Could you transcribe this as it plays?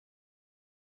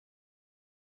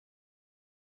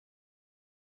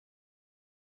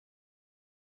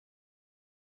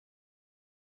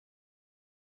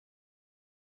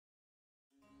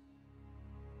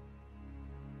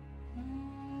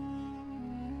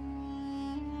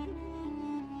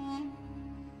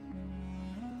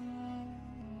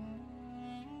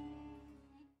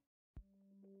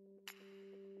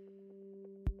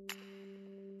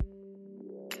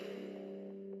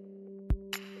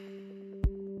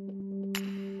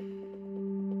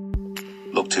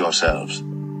Look to yourselves,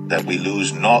 that we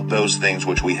lose not those things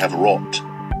which we have wrought,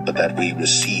 but that we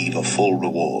receive a full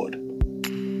reward.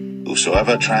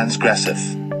 Whosoever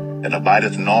transgresseth, and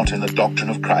abideth not in the doctrine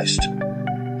of Christ,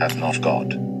 hath not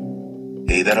God.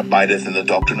 He that abideth in the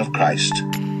doctrine of Christ,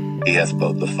 he hath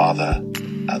both the Father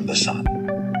and the Son.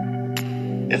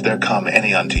 If there come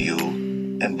any unto you,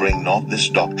 and bring not this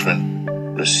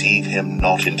doctrine, receive him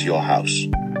not into your house,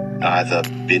 neither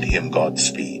bid him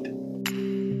Godspeed.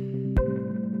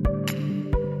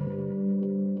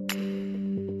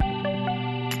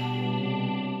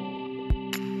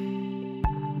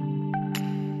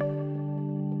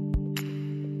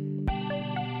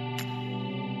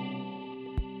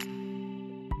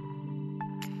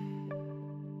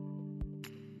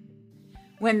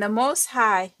 When the Most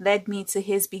High led me to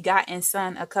his begotten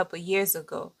Son a couple years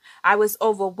ago, I was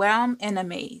overwhelmed and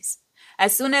amazed.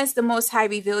 As soon as the Most High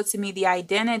revealed to me the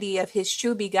identity of his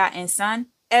true begotten Son,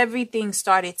 everything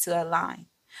started to align.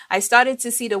 I started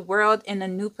to see the world in a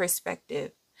new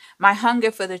perspective. My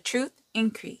hunger for the truth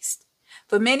increased.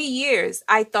 For many years,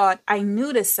 I thought I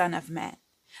knew the Son of Man.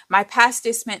 My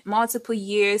pastor spent multiple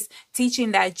years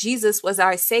teaching that Jesus was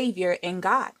our Savior and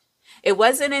God. It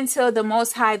wasn't until the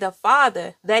Most High, the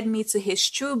Father, led me to his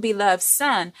true beloved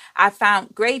Son, I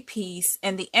found great peace,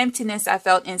 and the emptiness I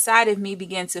felt inside of me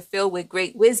began to fill with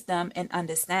great wisdom and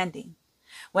understanding.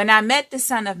 When I met the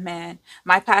Son of Man,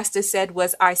 my pastor said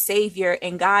was our Savior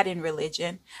and God in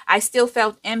religion, I still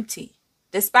felt empty.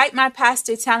 Despite my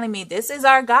pastor telling me this is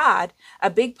our God, a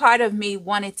big part of me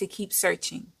wanted to keep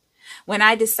searching. When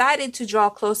I decided to draw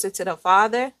closer to the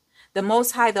Father, the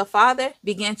Most High, the Father,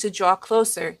 began to draw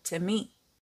closer to me.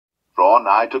 Draw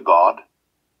nigh to God,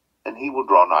 and he will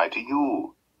draw nigh to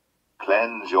you.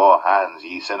 Cleanse your hands,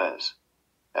 ye sinners,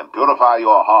 and purify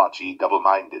your hearts, ye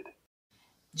double-minded.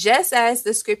 Just as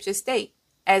the scriptures state,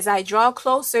 as I draw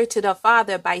closer to the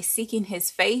Father by seeking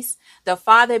his face, the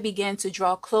Father began to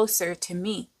draw closer to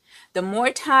me. The more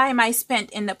time I spent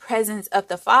in the presence of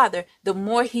the Father, the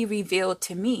more he revealed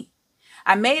to me.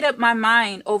 I made up my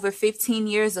mind over 15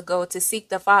 years ago to seek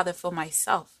the Father for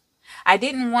myself. I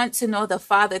didn't want to know the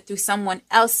Father through someone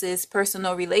else's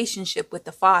personal relationship with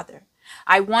the Father.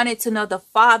 I wanted to know the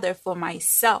Father for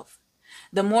myself.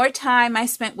 The more time I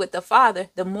spent with the Father,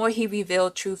 the more he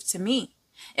revealed truth to me.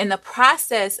 In the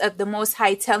process of the Most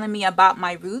High telling me about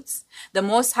my roots, the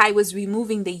Most High was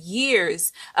removing the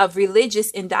years of religious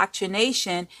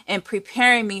indoctrination and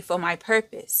preparing me for my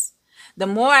purpose. The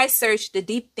more I searched the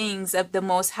deep things of the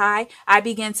Most High, I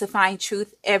began to find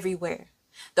truth everywhere.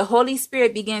 The Holy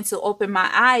Spirit began to open my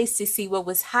eyes to see what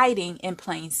was hiding in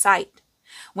plain sight.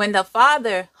 When the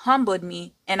Father humbled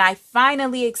me and I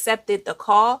finally accepted the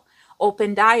call,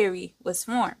 Open Diary was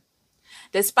formed.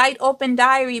 Despite Open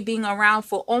Diary being around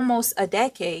for almost a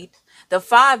decade, the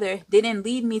Father didn't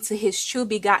lead me to his true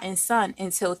begotten Son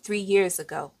until 3 years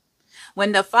ago.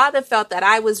 When the Father felt that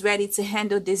I was ready to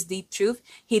handle this deep truth,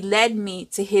 he led me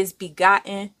to his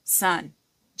begotten Son,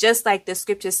 just like the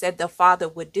scripture said the Father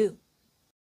would do.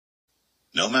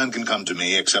 No man can come to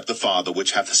me except the Father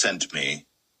which hath sent me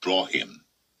draw him,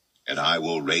 and I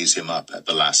will raise him up at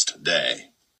the last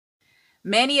day.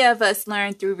 Many of us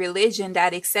learned through religion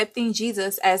that accepting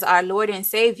Jesus as our Lord and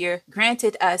Savior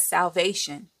granted us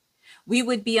salvation. We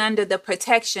would be under the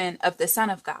protection of the Son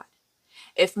of God.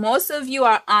 If most of you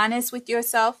are honest with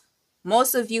yourself,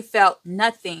 most of you felt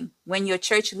nothing when your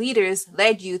church leaders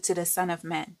led you to the Son of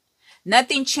Man.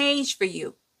 Nothing changed for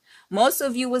you. Most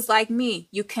of you was like me.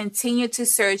 You continued to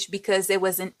search because there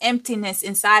was an emptiness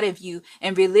inside of you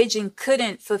and religion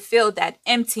couldn't fulfill that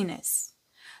emptiness.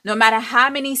 No matter how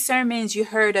many sermons you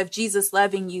heard of Jesus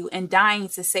loving you and dying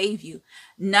to save you,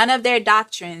 none of their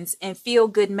doctrines and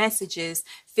feel-good messages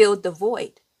filled the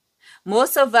void.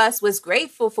 Most of us was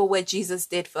grateful for what Jesus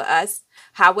did for us.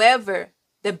 However,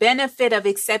 the benefit of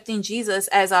accepting Jesus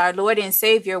as our Lord and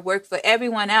Savior worked for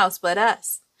everyone else but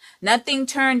us. Nothing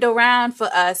turned around for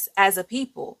us as a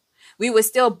people. We were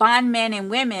still bondmen and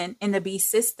women in the beast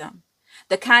system.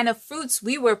 The kind of fruits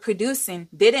we were producing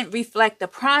didn't reflect the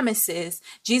promises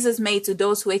Jesus made to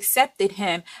those who accepted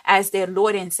him as their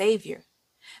Lord and Savior.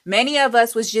 Many of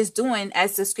us was just doing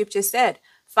as the scripture said,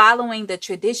 following the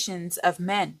traditions of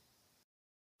men.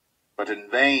 But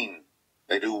in vain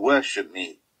they do worship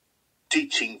me,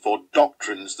 teaching for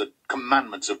doctrines the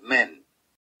commandments of men.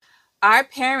 Our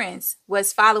parents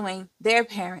was following their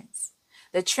parents.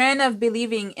 The trend of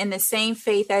believing in the same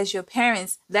faith as your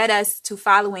parents led us to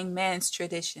following man's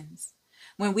traditions.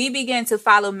 When we began to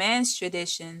follow man's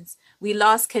traditions, we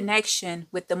lost connection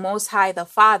with the Most High, the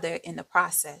Father, in the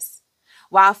process.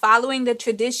 while following the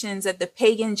traditions of the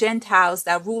pagan Gentiles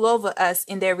that rule over us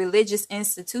in their religious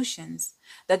institutions.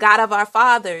 The God of our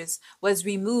fathers was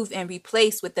removed and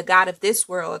replaced with the God of this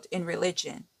world in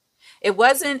religion. It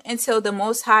wasn't until the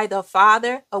Most High, the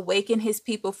Father, awakened his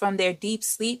people from their deep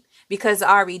sleep because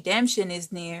our redemption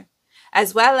is near,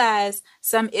 as well as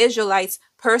some Israelites'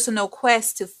 personal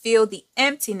quest to fill the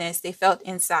emptiness they felt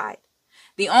inside.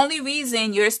 The only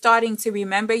reason you're starting to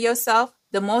remember yourself,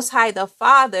 the Most High, the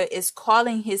Father, is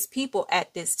calling his people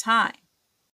at this time.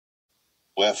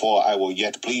 Wherefore I will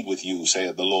yet plead with you,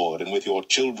 saith the Lord, and with your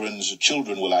children's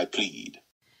children will I plead.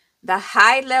 The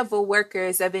high-level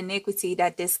workers of iniquity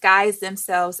that disguise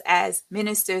themselves as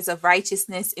ministers of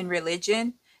righteousness in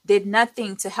religion did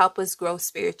nothing to help us grow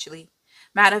spiritually.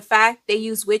 Matter of fact, they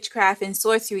use witchcraft and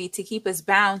sorcery to keep us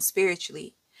bound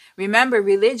spiritually. Remember,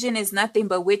 religion is nothing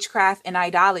but witchcraft and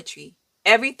idolatry.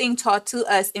 Everything taught to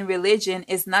us in religion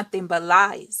is nothing but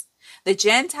lies. The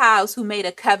Gentiles who made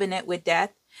a covenant with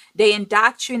death, they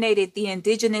indoctrinated the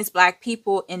indigenous black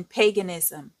people in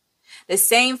paganism. The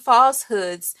same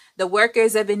falsehoods the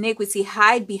workers of iniquity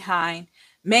hide behind,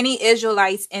 many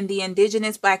Israelites and the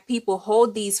indigenous black people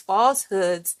hold these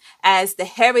falsehoods as the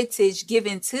heritage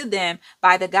given to them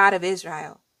by the God of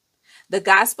Israel. The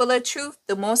gospel of truth,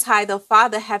 the Most High, the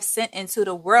Father, have sent into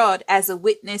the world as a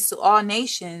witness to all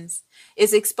nations,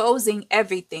 is exposing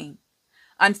everything.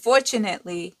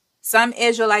 Unfortunately, some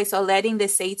Israelites are letting the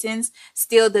Satans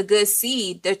steal the good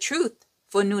seed, the truth,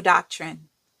 for new doctrine.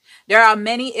 There are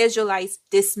many Israelites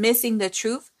dismissing the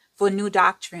truth for new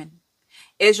doctrine.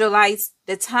 Israelites,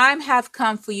 the time have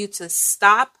come for you to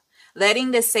stop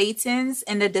letting the Satans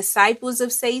and the disciples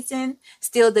of Satan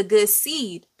steal the good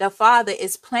seed the Father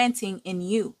is planting in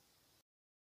you.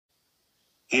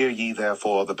 Hear ye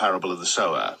therefore the parable of the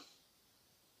sower.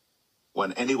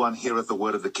 When anyone heareth the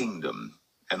word of the kingdom,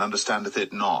 and understandeth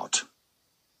it not,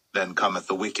 then cometh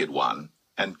the wicked one,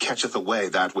 and catcheth away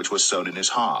that which was sown in his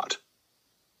heart.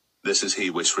 This is he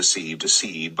which received a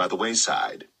seed by the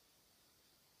wayside.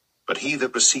 But he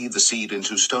that received the seed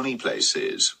into stony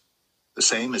places, the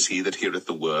same is he that heareth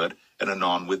the word, and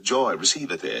anon with joy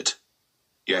receiveth it.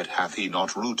 Yet hath he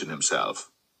not root in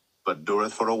himself, but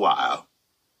dureth for a while.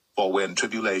 For when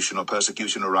tribulation or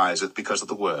persecution ariseth because of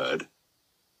the word,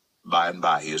 by and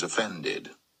by he is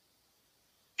offended.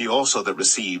 He also that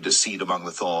received a seed among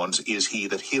the thorns is he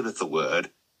that heareth the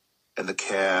word, and the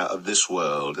care of this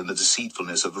world and the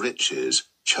deceitfulness of riches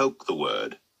choke the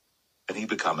word, and he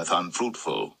becometh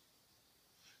unfruitful.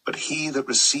 But he that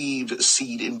received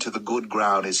seed into the good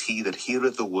ground is he that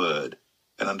heareth the word,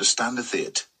 and understandeth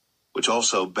it, which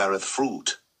also beareth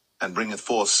fruit, and bringeth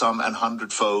forth some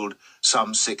 100-fold,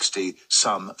 some 60,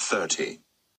 some 30.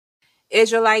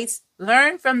 Israelites,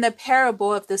 learn from the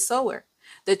parable of the sower.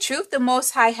 The truth the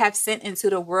Most High have sent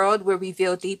into the world will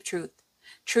reveal deep truth.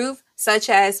 Truth such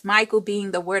as Michael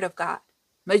being the word of God.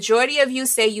 Majority of you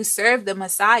say you serve the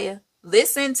Messiah.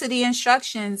 Listen to the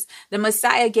instructions the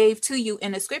Messiah gave to you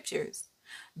in the scriptures.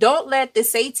 Don't let the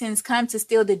Satans come to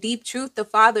steal the deep truth the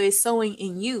Father is sowing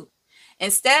in you.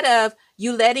 Instead of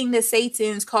you letting the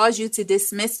Satans cause you to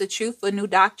dismiss the truth for new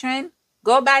doctrine,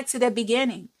 go back to the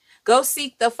beginning. Go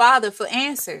seek the Father for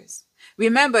answers.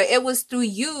 Remember, it was through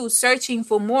you searching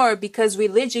for more because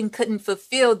religion couldn't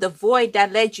fulfill the void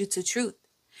that led you to truth.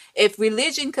 If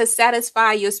religion could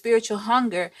satisfy your spiritual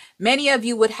hunger, many of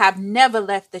you would have never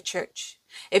left the church.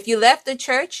 If you left the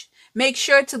church, make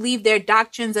sure to leave their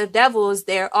doctrines of devils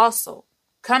there also.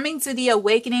 Coming to the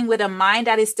awakening with a mind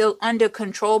that is still under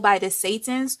control by the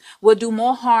Satans will do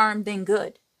more harm than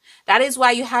good. That is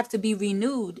why you have to be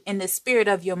renewed in the spirit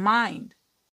of your mind.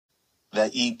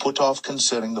 That ye put off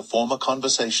concerning the former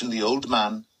conversation the old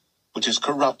man, which is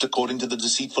corrupt according to the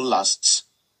deceitful lusts,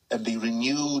 and be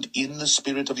renewed in the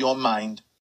spirit of your mind.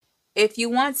 If you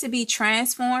want to be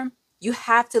transformed, you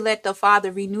have to let the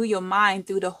Father renew your mind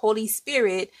through the Holy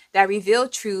Spirit that reveal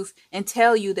truth and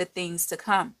tell you the things to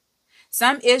come.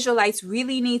 Some Israelites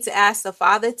really need to ask the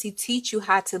Father to teach you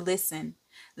how to listen.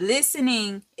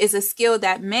 Listening is a skill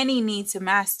that many need to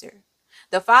master.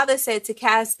 The Father said to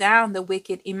cast down the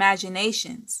wicked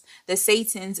imaginations, the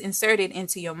Satans inserted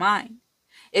into your mind.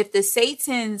 If the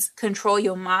Satans control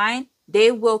your mind, they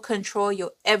will control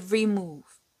your every move.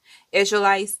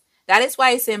 Israelites, that is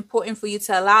why it's important for you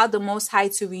to allow the Most High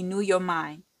to renew your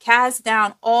mind. Cast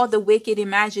down all the wicked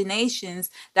imaginations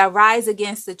that rise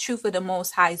against the truth of the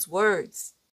Most High's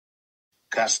words.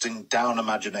 Casting down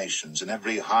imaginations and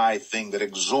every high thing that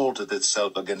exalteth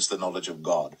itself against the knowledge of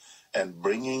God, and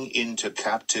bringing into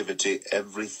captivity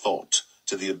every thought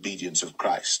to the obedience of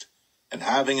Christ, and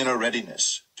having in a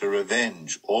readiness to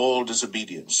revenge all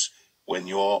disobedience when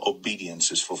your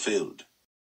obedience is fulfilled.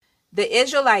 The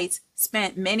Israelites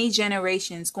spent many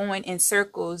generations going in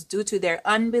circles due to their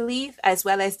unbelief as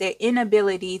well as their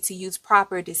inability to use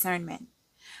proper discernment.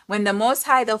 When the Most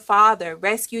High the Father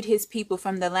rescued his people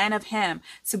from the land of Ham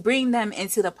to bring them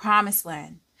into the promised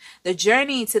land, the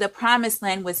journey to the promised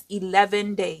land was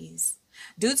 11 days.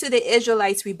 Due to the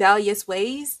Israelites' rebellious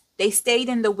ways, they stayed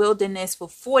in the wilderness for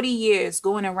 40 years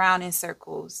going around in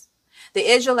circles. The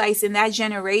Israelites in that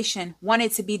generation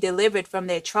wanted to be delivered from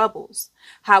their troubles.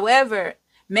 However,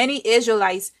 many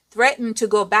Israelites threatened to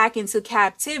go back into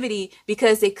captivity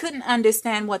because they couldn't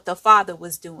understand what the Father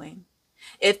was doing.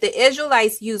 If the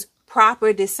Israelites used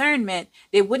proper discernment,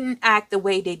 they wouldn't act the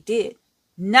way they did.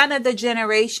 None of the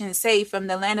generations saved from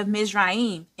the land of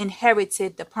Mizraim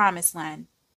inherited the promised land.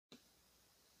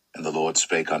 And the Lord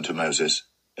spake unto Moses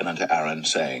and unto Aaron,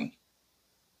 saying,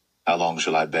 How long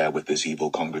shall I bear with this evil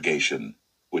congregation,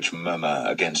 which murmur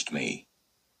against me?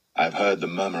 I have heard the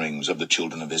murmurings of the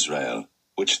children of Israel,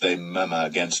 which they murmur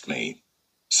against me.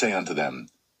 Say unto them,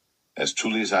 As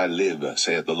truly as I live,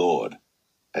 saith the Lord,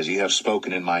 as ye have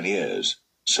spoken in mine ears,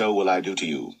 so will I do to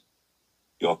you.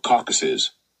 Your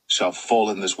carcasses shall fall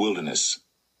in this wilderness,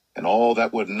 and all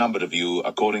that were numbered of you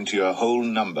according to your whole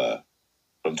number,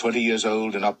 from 20 years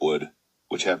old and upward,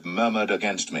 which have murmured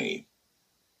against me.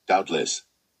 Doubtless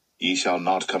ye shall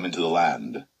not come into the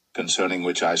land, concerning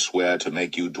which I swear to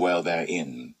make you dwell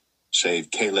therein, save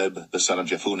Caleb the son of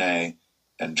Jephunneh,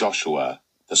 and Joshua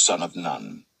the son of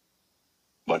Nun.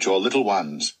 But your little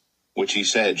ones, which he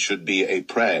said should be a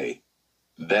prey,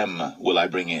 them will I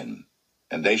bring in,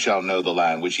 and they shall know the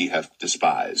land which ye have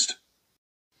despised.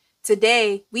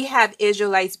 Today, we have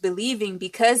Israelites believing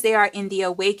because they are in the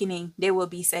awakening, they will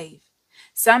be saved.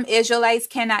 Some Israelites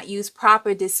cannot use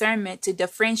proper discernment to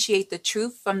differentiate the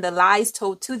truth from the lies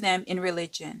told to them in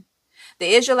religion.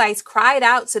 The Israelites cried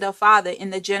out to the Father in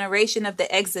the generation of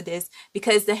the Exodus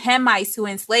because the Hamites who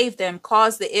enslaved them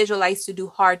caused the Israelites to do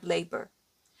hard labor.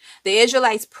 The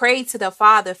Israelites prayed to the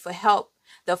Father for help.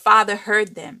 The Father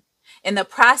heard them. In the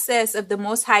process of the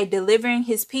Most High delivering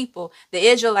his people, the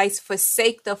Israelites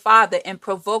forsake the Father and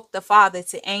provoke the Father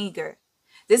to anger.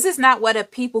 This is not what a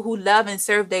people who love and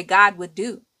serve their God would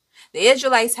do. The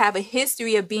Israelites have a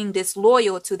history of being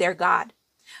disloyal to their God.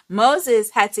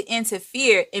 Moses had to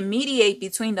interfere and mediate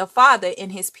between the Father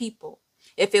and his people.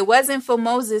 If it wasn't for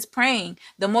Moses praying,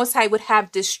 the Most High would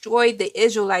have destroyed the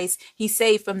Israelites he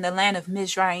saved from the land of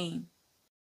Mizraim.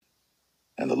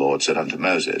 And the Lord said unto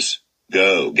Moses,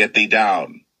 Go, get thee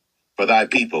down, for thy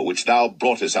people, which thou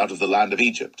broughtest out of the land of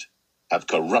Egypt, have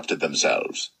corrupted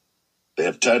themselves. They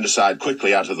have turned aside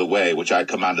quickly out of the way which I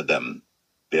commanded them.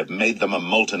 They have made them a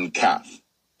molten calf,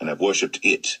 and have worshipped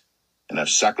it, and have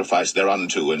sacrificed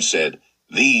thereunto, and said,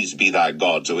 These be thy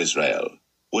gods, O Israel,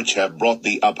 which have brought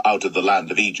thee up out of the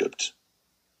land of Egypt.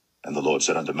 And the Lord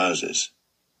said unto Moses,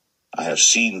 I have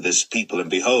seen this people, and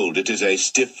behold, it is a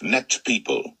stiff-necked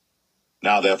people.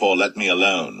 Now therefore let me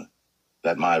alone,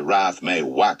 that my wrath may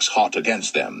wax hot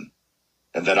against them,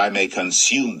 and that I may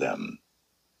consume them,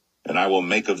 and I will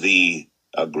make of thee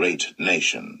a great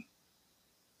nation.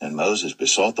 And Moses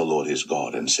besought the Lord his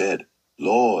God, and said,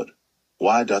 Lord,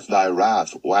 why doth thy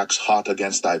wrath wax hot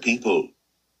against thy people,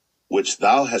 which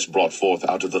thou hast brought forth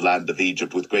out of the land of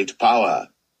Egypt with great power,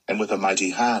 and with a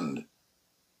mighty hand?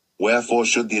 Wherefore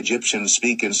should the Egyptians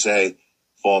speak and say,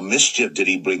 For mischief did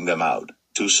he bring them out,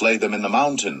 to slay them in the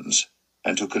mountains,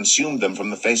 and to consume them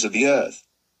from the face of the earth?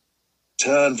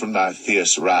 Turn from thy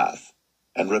fierce wrath,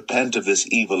 and repent of this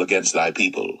evil against thy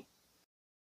people.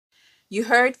 You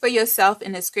heard for yourself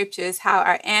in the scriptures how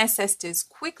our ancestors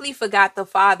quickly forgot the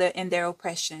Father in their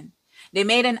oppression. They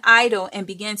made an idol and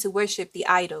began to worship the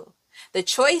idol. The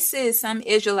choices some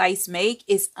Israelites make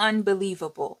is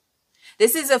unbelievable.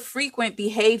 This is a frequent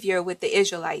behavior with the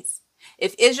Israelites.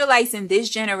 If Israelites in this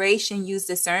generation use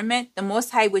discernment, the Most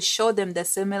High would show them the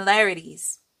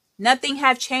similarities. Nothing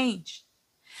have changed.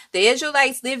 The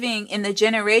Israelites living in the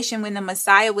generation when the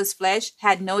Messiah was flesh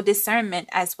had no discernment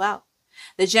as well.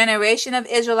 The generation of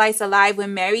Israelites alive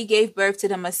when Mary gave birth to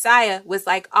the Messiah was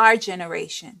like our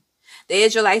generation. The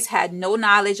Israelites had no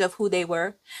knowledge of who they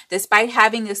were. Despite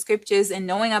having the scriptures and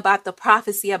knowing about the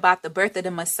prophecy about the birth of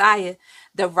the Messiah,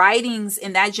 the writings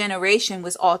in that generation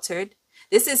was altered.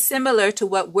 This is similar to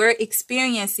what we're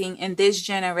experiencing in this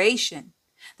generation.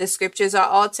 The scriptures are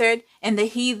altered, and the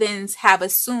heathens have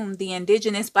assumed the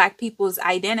indigenous Black people's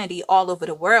identity all over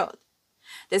the world.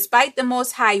 Despite the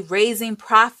Most High raising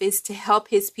prophets to help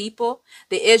his people,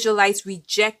 the Israelites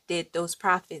rejected those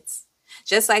prophets,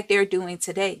 just like they're doing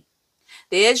today.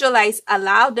 The Israelites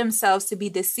allowed themselves to be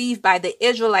deceived by the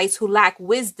Israelites who lack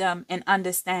wisdom and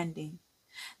understanding.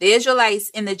 The Israelites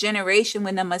in the generation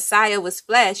when the Messiah was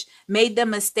flesh made the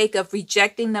mistake of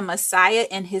rejecting the Messiah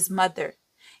and his mother,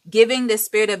 giving the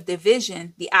spirit of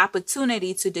division the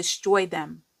opportunity to destroy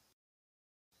them.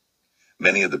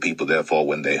 Many of the people, therefore,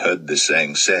 when they heard this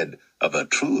saying, said, "Of a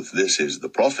truth, this is the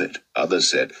prophet." Others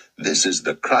said, "This is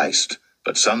the Christ."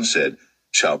 But some said,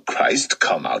 "Shall Christ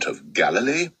come out of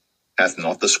Galilee? Hath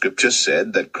not the scripture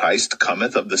said that Christ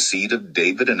cometh of the seed of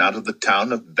David, and out of the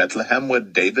town of Bethlehem where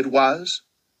David was?"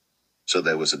 So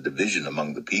there was a division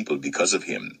among the people because of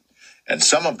him. And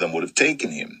some of them would have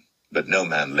taken him, but no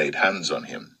man laid hands on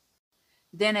him.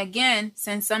 Then again,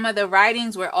 since some of the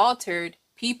writings were altered,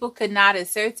 people could not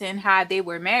ascertain how they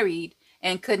were married,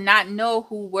 and could not know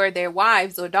who were their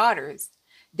wives or daughters.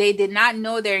 They did not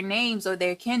know their names or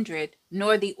their kindred,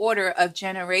 nor the order of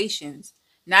generations.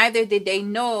 Neither did they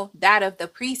know that of the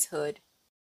priesthood.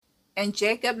 And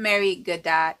Jacob married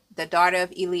Gadad, the daughter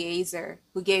of Eleazar,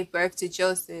 who gave birth to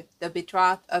Joseph, the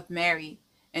betrothed of Mary.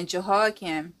 And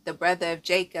Jehoiakim, the brother of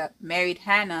Jacob, married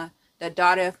Hannah, the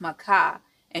daughter of Maacah,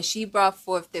 and she brought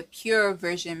forth the pure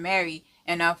Virgin Mary,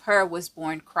 and of her was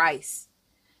born Christ.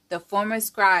 The former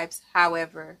scribes,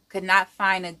 however, could not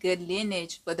find a good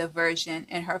lineage for the Virgin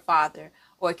and her father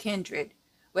or kindred.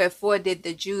 Wherefore did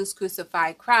the Jews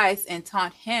crucify Christ, and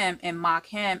taunt him, and mock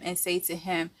him, and say to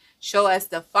him, "Show us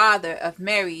the father of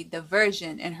Mary, the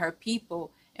Virgin, and her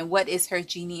people, and what is her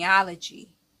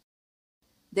genealogy?"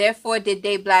 Therefore did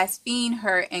they blaspheme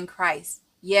her in Christ.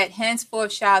 Yet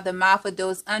henceforth shall the mouth of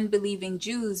those unbelieving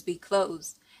Jews be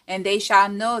closed, and they shall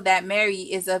know that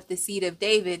Mary is of the seed of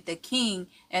David the king,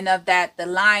 and of that the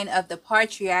line of the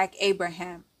patriarch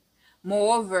Abraham.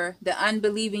 Moreover, the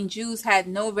unbelieving Jews had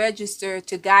no register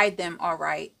to guide them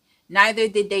aright, neither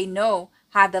did they know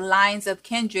how the lines of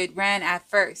kindred ran at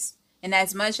first,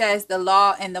 inasmuch as the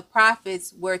law and the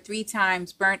prophets were 3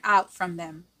 times burnt out from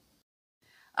them.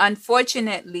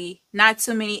 Unfortunately, not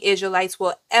too many Israelites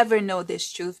will ever know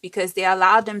this truth because they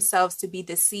allowed themselves to be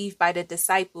deceived by the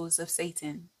disciples of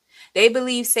Satan. They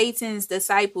believe Satan's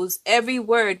disciples' every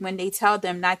word when they tell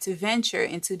them not to venture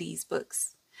into these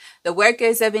books. The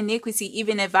workers of iniquity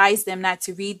even advise them not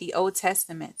to read the Old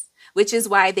Testament, which is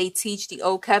why they teach the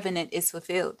Old Covenant is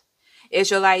fulfilled.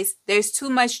 Israelites, there's too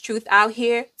much truth out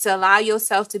here to allow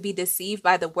yourself to be deceived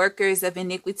by the workers of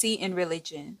iniquity in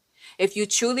religion. If you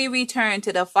truly return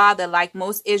to the Father like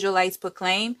most Israelites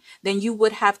proclaim, then you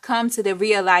would have come to the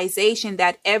realization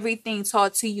that everything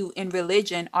taught to you in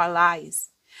religion are lies.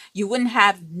 You wouldn't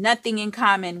have nothing in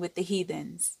common with the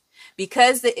heathens.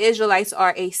 Because the Israelites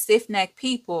are a stiff-necked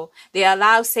people, they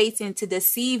allow Satan to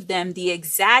deceive them the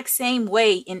exact same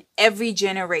way in every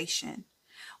generation.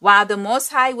 While the Most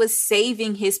High was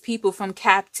saving his people from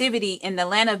captivity in the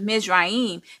land of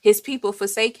Mizraim, his people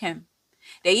forsake him.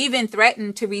 They even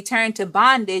threatened to return to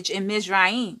bondage in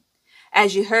Mizraim,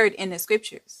 as you heard in the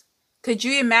scriptures. Could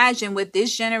you imagine what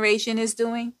this generation is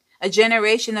doing? A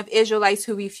generation of Israelites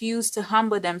who refuse to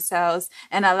humble themselves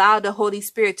and allow the Holy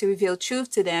Spirit to reveal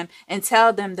truth to them and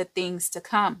tell them the things to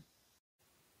come.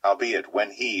 Howbeit,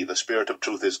 when he, the Spirit of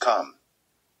truth, is come,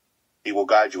 he will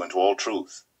guide you into all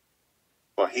truth.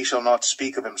 For he shall not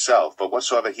speak of himself, but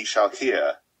whatsoever he shall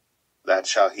hear, that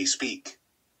shall he speak,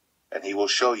 and he will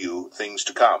show you things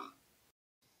to come.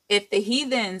 If the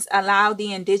heathens allow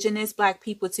the indigenous black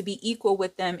people to be equal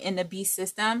with them in the beast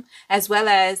system, as well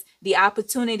as the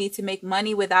opportunity to make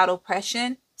money without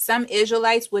oppression, some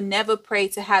Israelites will never pray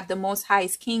to have the Most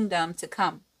High's kingdom to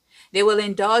come. They will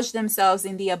indulge themselves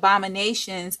in the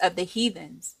abominations of the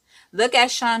heathens. Look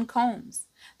at Sean Combs.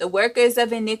 The workers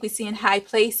of iniquity in high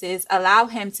places allow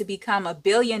him to become a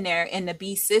billionaire in the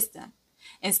beast system.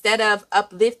 Instead of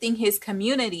uplifting his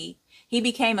community, he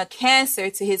became a cancer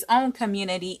to his own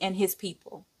community and his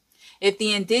people. If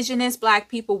the indigenous black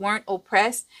people weren't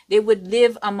oppressed, they would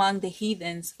live among the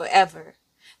heathens forever.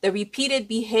 The repeated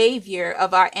behavior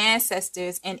of our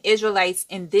ancestors and Israelites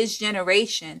in this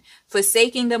generation,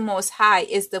 forsaking the Most High,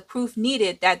 is the proof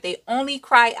needed that they only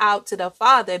cry out to the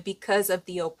Father because of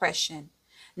the oppression,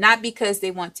 not because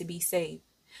they want to be saved.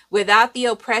 Without the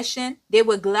oppression, they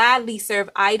would gladly serve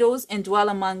idols and dwell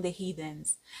among the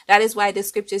heathens. That is why the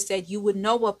scripture said you would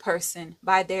know a person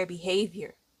by their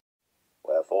behavior.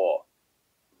 Wherefore,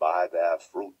 by their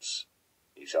fruits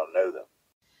ye shall know them.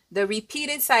 The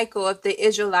repeated cycle of the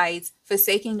Israelites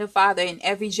forsaking the Father in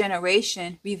every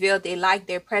generation revealed they liked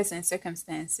their present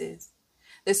circumstances.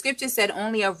 The scripture said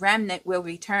only a remnant will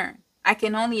return. I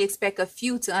can only expect a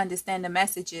few to understand the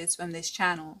messages from this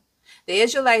channel. The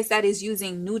Israelites that is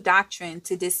using new doctrine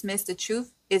to dismiss the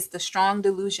truth is the strong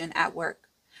delusion at work.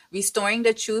 Restoring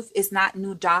the truth is not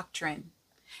new doctrine.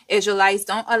 Israelites,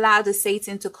 don't allow the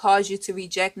Satan to cause you to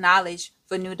reject knowledge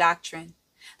for new doctrine.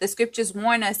 The scriptures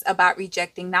warn us about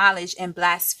rejecting knowledge and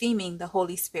blaspheming the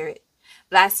Holy Spirit.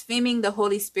 Blaspheming the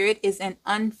Holy Spirit is an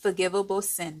unforgivable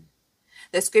sin.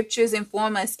 The scriptures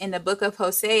inform us in the book of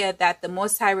Hosea that the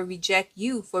Most High will reject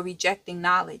you for rejecting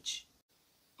knowledge.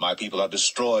 My people are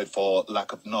destroyed for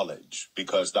lack of knowledge,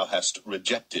 because thou hast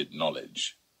rejected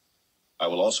knowledge. I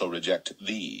will also reject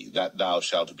thee, that thou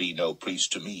shalt be no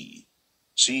priest to me.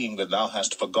 Seeing that thou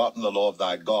hast forgotten the law of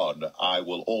thy God, I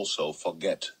will also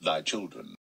forget thy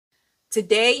children.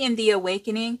 Today in the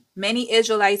awakening, many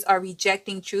Israelites are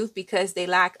rejecting truth because they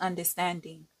lack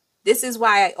understanding. This is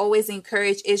why I always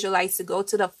encourage Israelites to go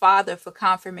to the Father for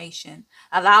confirmation.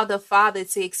 Allow the Father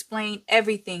to explain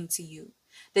everything to you.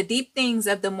 The deep things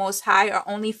of the Most High are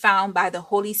only found by the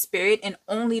Holy Spirit, and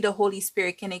only the Holy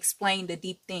Spirit can explain the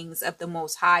deep things of the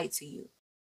Most High to you.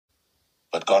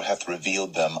 But God hath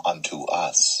revealed them unto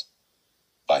us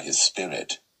by his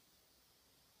Spirit.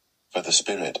 For the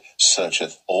Spirit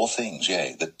searcheth all things,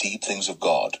 yea, the deep things of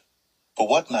God. For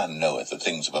what man knoweth the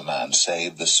things of a man,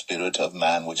 save the spirit of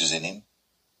man which is in him?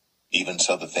 Even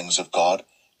so the things of God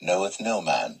knoweth no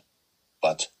man,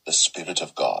 but the Spirit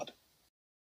of God.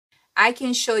 I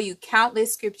can show you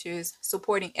countless scriptures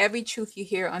supporting every truth you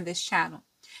hear on this channel.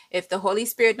 If the Holy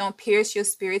Spirit don't pierce your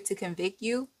spirit to convict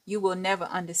you, you will never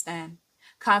understand.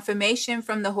 Confirmation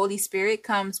from the Holy Spirit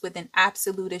comes with an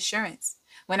absolute assurance.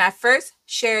 When I first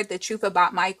shared the truth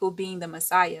about Michael being the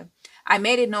Messiah, I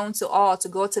made it known to all to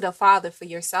go to the Father for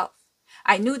yourself.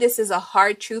 I knew this is a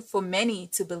hard truth for many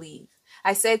to believe.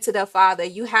 I said to the Father,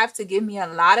 you have to give me a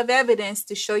lot of evidence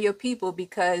to show your people,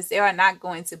 because they are not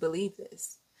going to believe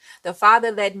this. The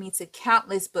Father led me to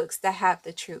countless books that have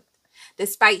the truth.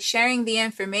 Despite sharing the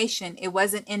information, it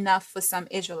wasn't enough for some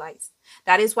Israelites.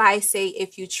 That is why I say,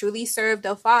 if you truly serve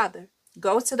the Father,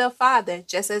 go to the Father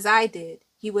just as I did.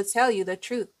 He will tell you the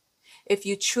truth. If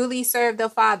you truly serve the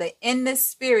Father in the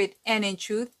Spirit and in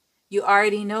truth, you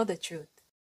already know the truth.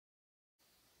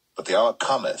 But the hour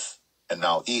cometh, and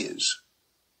now is,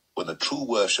 when the true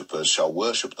worshippers shall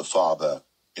worship the Father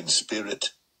in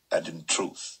spirit and in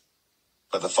truth.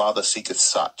 For the Father seeketh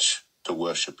such to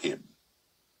worship him.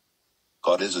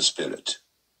 God is a spirit,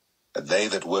 and they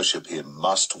that worship him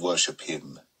must worship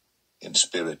him in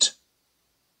spirit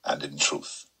and in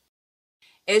truth.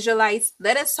 Israelites,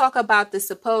 let us talk about the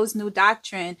supposed new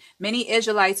doctrine many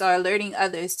Israelites are alerting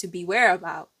others to beware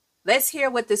about. Let's hear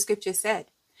what the scripture said.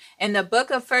 In the book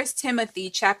of 1 Timothy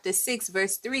chapter 6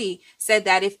 verse 3 said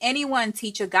that if anyone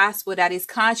teach a gospel that is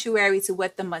contrary to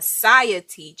what the Messiah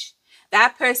teach,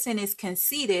 that person is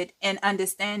conceited and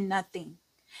understand nothing.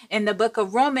 In the book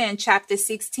of Romans chapter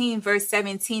 16 verse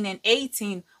 17 and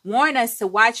 18 warn us to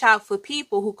watch out for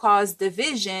people who cause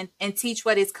division and teach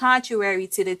what is contrary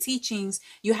to the teachings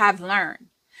you have learned.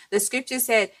 The scripture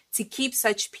said to keep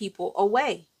such people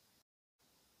away.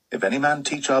 If any man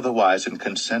teach otherwise and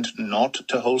consent not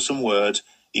to wholesome words,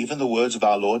 even the words of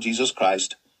our Lord Jesus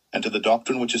Christ, and to the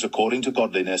doctrine which is according to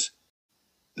godliness,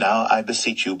 now I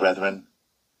beseech you, brethren,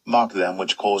 mark them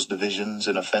which cause divisions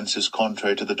and offenses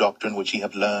contrary to the doctrine which ye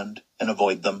have learned, and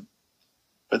avoid them.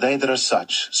 For they that are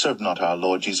such serve not our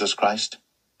Lord Jesus Christ,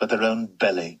 but their own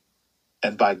belly,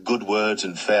 and by good words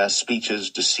and fair speeches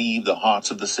deceive the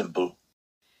hearts of the simple.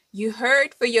 You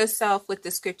heard for yourself what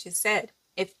the scripture said.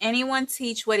 If anyone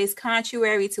teach what is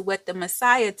contrary to what the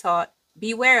Messiah taught,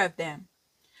 beware of them.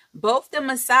 Both the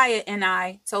Messiah and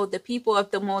I told the people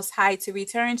of the Most High to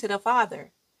return to the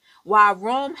Father, while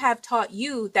Rome have taught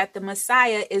you that the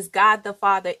Messiah is God the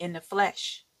Father in the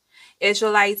flesh.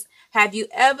 Israelites, have you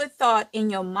ever thought in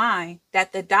your mind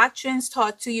that the doctrines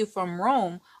taught to you from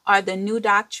Rome are the new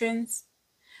doctrines?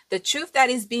 The truth that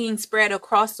is being spread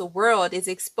across the world is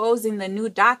exposing the new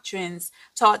doctrines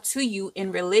taught to you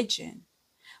in religion.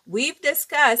 We've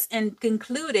discussed and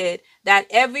concluded that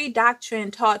every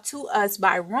doctrine taught to us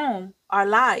by Rome are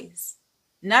lies.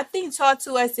 Nothing taught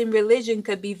to us in religion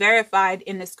could be verified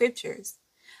in the scriptures.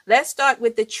 Let's start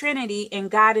with the Trinity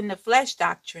and God in the flesh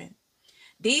doctrine.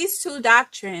 These two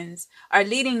doctrines are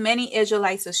leading many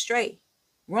Israelites astray.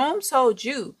 Rome told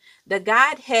you the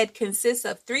Godhead consists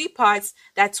of three parts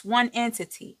that's one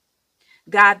entity.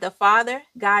 God the Father,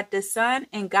 God the Son,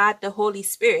 and God the Holy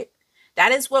Spirit.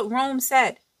 That is what Rome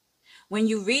said. When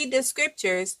you read the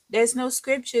scriptures, there's no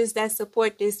scriptures that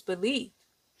support this belief.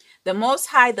 The Most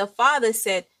High, the Father,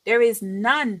 said, there is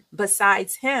none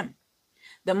besides him.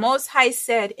 The Most High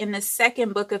said in the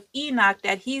second book of Enoch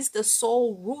that he's the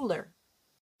sole ruler.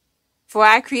 For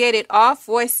I created all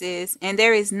forces, and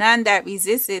there is none that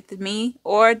resisteth me,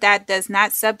 or that does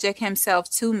not subject himself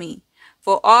to me.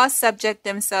 For all subject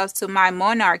themselves to my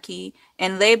monarchy,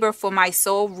 and labor for my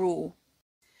sole rule.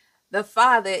 The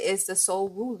Father is the sole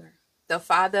ruler. The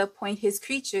Father appoints his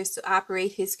creatures to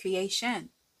operate his creation.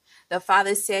 The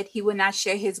Father said he would not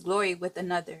share his glory with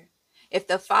another. If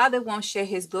the Father won't share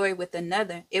his glory with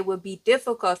another, it would be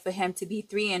difficult for him to be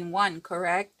three in one,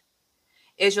 correct?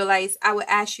 Israelites, I will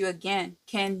ask you again,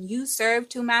 can you serve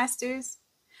two masters?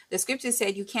 The scripture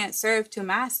said you can't serve two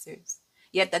masters.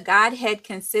 Yet the Godhead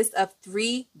consists of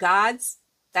three gods.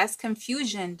 That's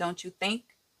confusion, don't you think?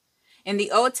 In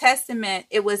the Old Testament,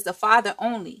 it was the Father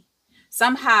only.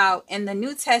 Somehow, in the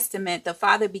New Testament, the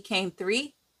Father became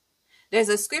three. There's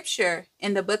a scripture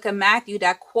in the book of Matthew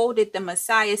that quoted the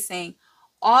Messiah saying,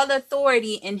 all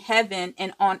authority in heaven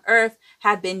and on earth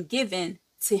have been given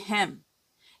to him.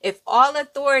 If all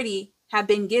authority had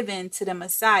been given to the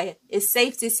Messiah, it's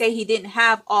safe to say he didn't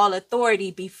have all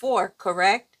authority before,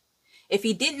 correct? If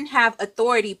he didn't have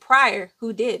authority prior,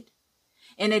 who did?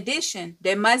 In addition,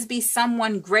 there must be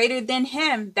someone greater than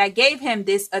him that gave him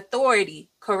this authority,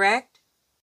 correct?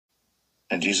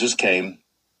 And Jesus came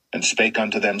and spake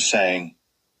unto them, saying,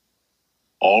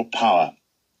 all power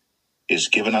is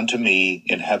given unto me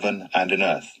in heaven and in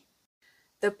earth.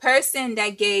 The person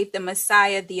that gave the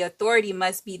Messiah the authority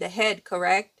must be the head,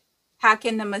 correct? How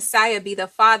can the Messiah be the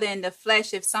Father in the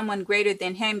flesh if someone greater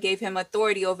than him gave him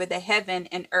authority over the heaven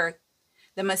and earth?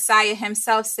 The Messiah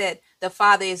himself said, the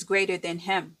Father is greater than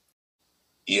him.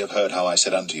 Ye have heard how I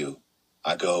said unto you,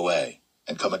 I go away,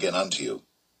 and come again unto you.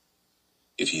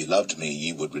 If ye loved me,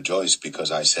 ye would rejoice,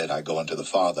 because I said, I go unto the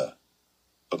Father,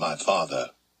 for my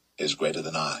Father is greater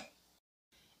than I.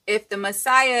 If the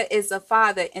Messiah is a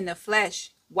Father in the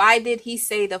flesh, why did he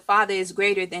say the Father is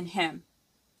greater than him?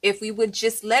 If we would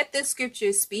just let the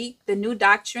scriptures speak, the new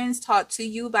doctrines taught to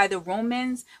you by the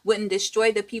Romans wouldn't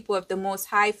destroy the people of the Most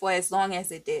High for as long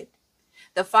as it did.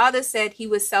 The Father said he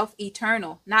was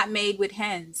self-eternal, not made with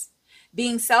hands.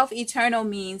 Being self-eternal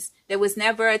means there was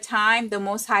never a time the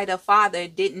Most High the Father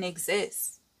didn't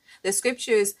exist. The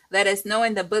scriptures let us know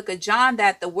in the book of John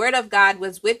that the Word of God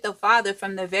was with the Father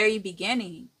from the very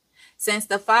beginning. Since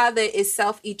the Father is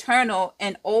self-eternal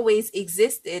and always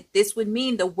existed, this would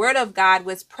mean the Word of God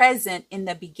was present in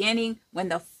the beginning when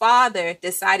the Father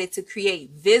decided to create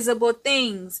visible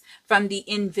things from the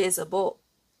invisible.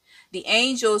 The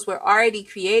angels were already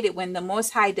created when the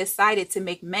Most High decided to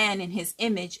make man in his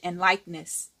image and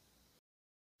likeness.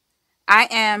 I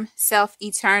am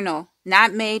self-eternal,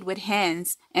 not made with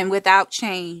hands and without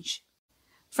change.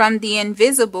 From the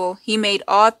invisible, he made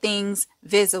all things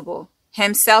visible,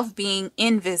 himself being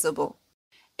invisible.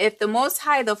 If the Most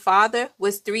High the Father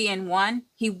was three in one,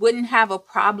 he wouldn't have a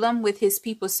problem with his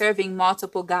people serving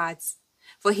multiple gods,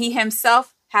 for he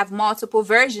himself have multiple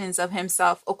versions of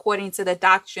himself according to the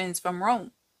doctrines from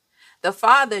Rome. The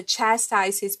Father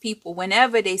chastised his people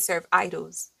whenever they serve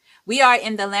idols. We are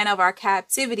in the land of our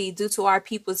captivity due to our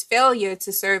people's failure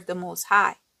to serve the Most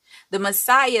High. The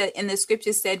Messiah in the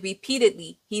scripture said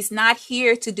repeatedly, he's not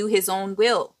here to do his own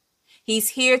will. He's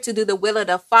here to do the will of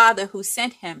the Father who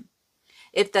sent him.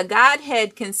 If the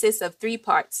Godhead consists of three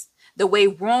parts, the way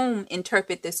Rome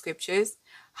interpret the scriptures,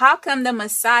 how come the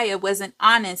Messiah wasn't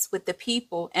honest with the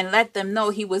people and let them know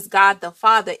he was God the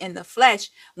Father in the flesh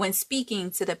when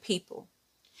speaking to the people?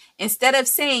 Instead of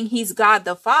saying he's God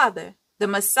the Father, the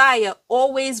Messiah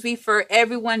always referred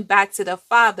everyone back to the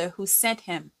Father who sent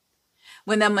him.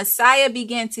 When the Messiah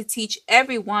began to teach,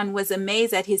 everyone was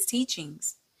amazed at his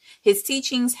teachings. His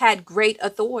teachings had great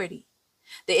authority.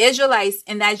 The Israelites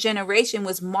in that generation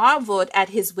was marveled at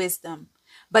his wisdom,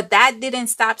 but that didn't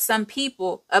stop some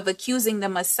people of accusing the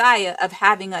Messiah of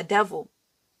having a devil.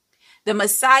 The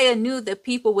Messiah knew the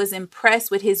people was impressed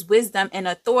with his wisdom and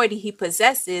authority he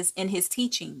possesses in his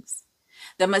teachings.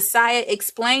 The Messiah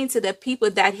explained to the people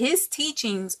that his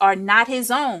teachings are not his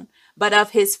own, but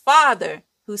of his Father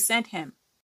who sent him.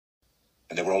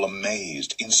 And they were all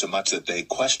amazed, insomuch that they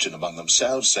questioned among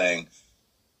themselves, saying,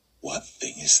 what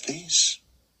thing is this?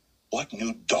 What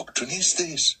new doctrine is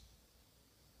this?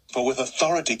 For with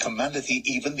authority commandeth he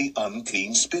even the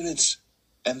unclean spirits,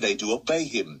 and they do obey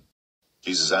him.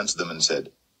 Jesus answered them and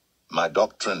said, my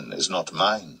doctrine is not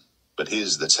mine, but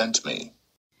his that sent me.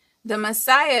 The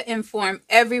Messiah informed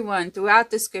everyone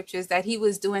throughout the scriptures that he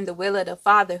was doing the will of the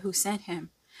Father who sent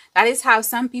him. That is how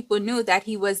some people knew that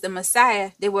he was the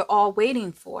Messiah they were all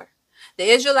waiting for. The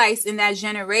Israelites in that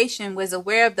generation was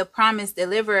aware of the promised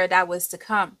deliverer that was to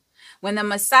come. When the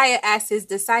Messiah asked his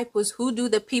disciples, who do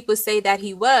the people say that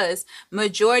he was?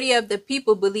 Majority of the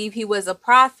people believe he was a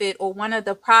prophet or one of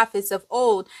the prophets of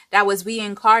old that was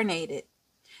reincarnated.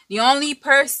 The only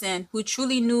person who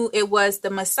truly knew it was the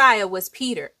Messiah was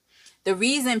Peter. The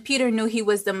reason Peter knew he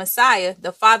was the Messiah,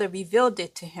 the Father revealed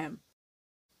it to him.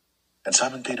 And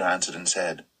Simon Peter answered and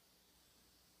said,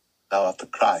 Thou art the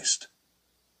Christ,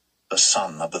 the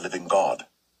Son of the living God.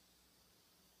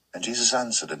 And Jesus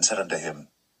answered and said unto him,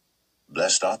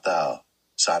 Blessed art thou,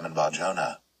 Simon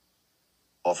Bar-Jonah,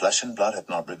 for flesh and blood hath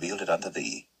not revealed it unto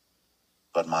thee,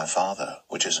 but my Father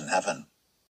which is in heaven.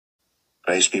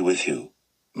 Grace be with you,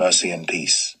 mercy and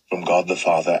peace, from God the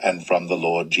Father and from the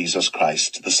Lord Jesus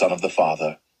Christ, the Son of the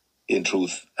Father, in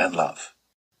truth and love.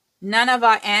 None of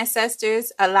our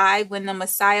ancestors alive when the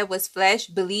Messiah was flesh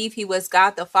believed he was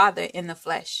God the Father in the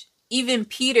flesh. Even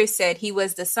Peter said he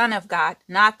was the Son of God,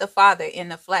 not the Father in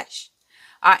the flesh.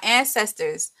 Our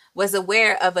ancestors was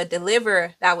aware of a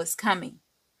deliverer that was coming.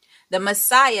 The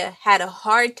Messiah had a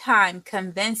hard time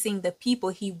convincing the people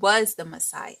he was the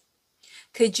Messiah.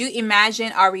 Could you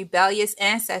imagine our rebellious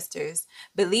ancestors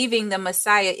believing the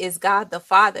Messiah is God the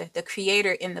Father, the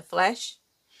Creator in the flesh?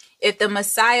 If the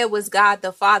Messiah was God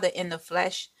the Father in the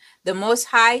flesh, the Most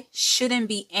High shouldn't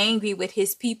be angry with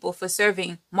his people for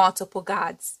serving multiple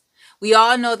gods. We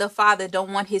all know the Father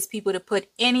don't want his people to put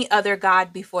any other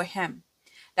God before him.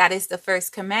 That is the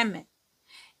first commandment.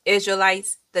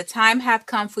 Israelites, the time have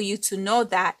come for you to know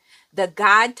that the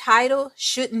God title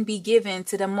shouldn't be given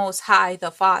to the Most High,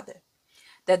 the Father.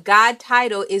 The God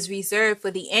title is reserved for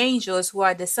the angels who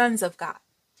are the sons of God.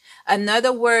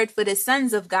 Another word for the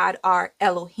sons of God are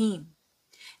Elohim.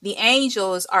 The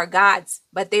angels are gods,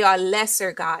 but they are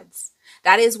lesser gods.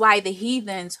 That is why the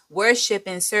heathens worship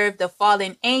and serve the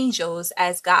fallen angels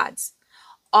as gods.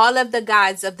 All of the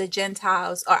gods of the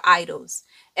Gentiles are idols.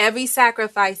 Every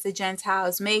sacrifice the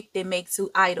Gentiles make, they make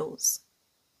to idols.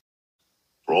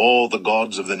 For all the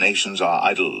gods of the nations are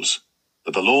idols,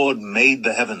 but the Lord made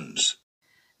the heavens.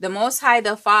 The Most High,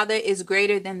 the Father, is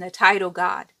greater than the title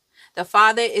God. The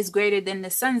Father is greater than the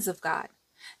sons of God.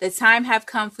 The time have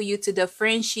come for you to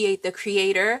differentiate the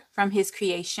Creator from his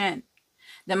creation.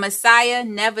 The Messiah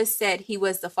never said he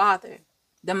was the Father.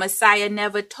 The Messiah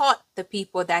never taught the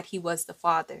people that he was the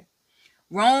Father.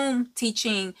 Rome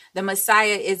teaching the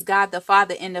Messiah is God the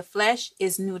Father in the flesh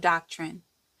is new doctrine.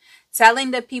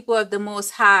 Telling the people of the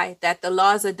Most High that the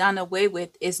laws are done away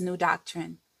with is new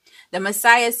doctrine. The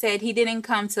Messiah said he didn't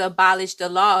come to abolish the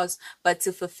laws, but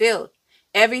to fulfill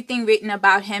everything written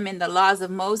about him in the laws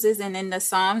of Moses and in the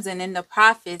Psalms and in the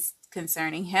prophets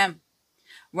concerning him.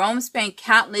 Rome spent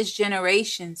countless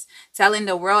generations telling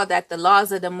the world that the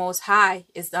laws of the Most High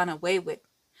is done away with.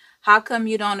 How come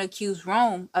you don't accuse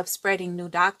Rome of spreading new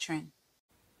doctrine?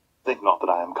 Think not that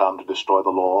I am come to destroy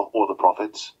the law or the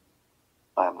prophets.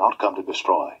 I am not come to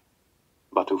destroy,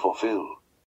 but to fulfill.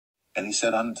 And he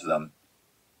said unto them,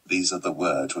 These are the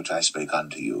words which I spake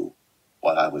unto you,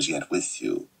 while I was yet with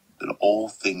you, that all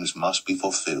things must be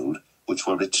fulfilled, which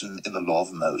were written in the law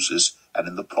of Moses, and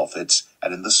in the prophets,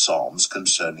 and in the Psalms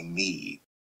concerning me.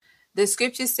 The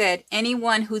scripture said,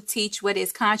 anyone who teach what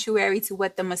is contrary to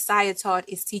what the Messiah taught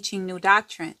is teaching new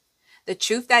doctrine. The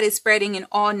truth that is spreading in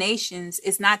all nations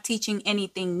is not teaching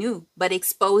anything new, but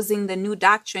exposing the new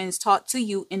doctrines taught to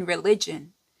you in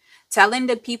religion. Telling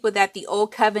the people that the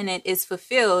old covenant is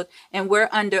fulfilled and we're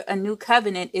under a new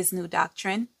covenant is new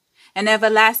doctrine. An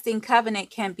everlasting covenant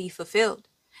can't be fulfilled.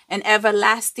 An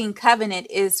everlasting covenant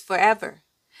is forever.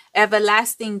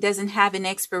 Everlasting doesn't have an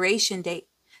expiration date.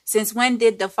 Since when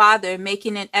did the Father,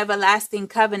 making an everlasting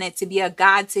covenant to be a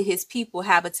God to his people,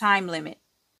 have a time limit?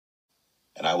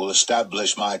 And I will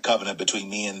establish my covenant between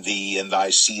me and thee and thy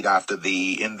seed after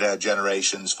thee in their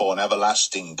generations for an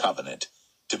everlasting covenant,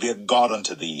 to be a God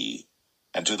unto thee,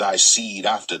 and to thy seed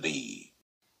after thee.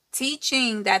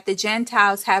 Teaching that the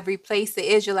Gentiles have replaced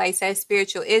the Israelites as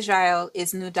spiritual Israel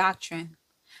is new doctrine.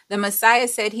 The Messiah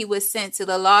said he was sent to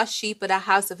the lost sheep of the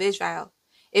house of Israel.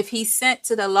 If he sent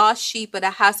to the lost sheep of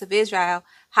the house of Israel,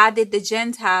 how did the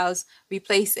Gentiles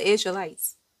replace the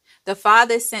Israelites? The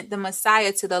Father sent the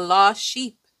Messiah to the lost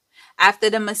sheep. After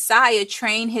the Messiah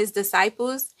trained his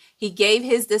disciples, he gave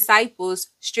his disciples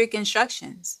strict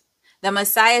instructions. The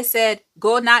Messiah said,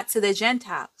 Go not to the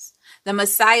Gentiles. The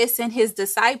Messiah sent his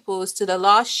disciples to the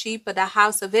lost sheep of the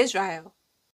house of Israel.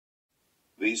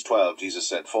 These 12 Jesus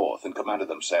sent forth, and commanded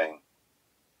them, saying,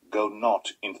 Go not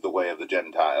into the way of the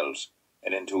Gentiles,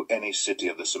 and into any city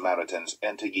of the Samaritans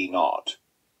enter ye not,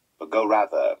 but go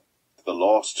rather to the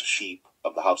lost sheep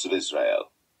of the house of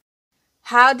Israel.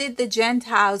 How did the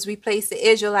Gentiles replace the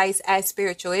Israelites as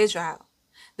spiritual Israel?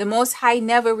 The Most High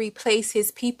never replaced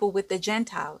his people with the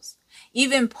Gentiles.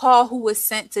 Even Paul, who was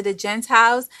sent to the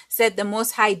Gentiles, said the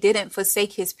Most High didn't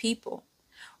forsake his people.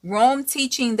 Rome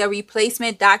teaching the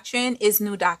replacement doctrine is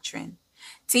new doctrine.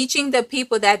 Teaching the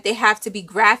people that they have to be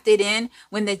grafted in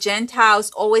when the Gentiles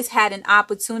always had an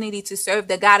opportunity to serve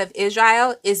the God of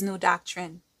Israel is new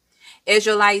doctrine.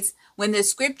 Israelites, When the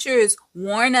scriptures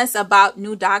warn us about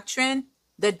new doctrine,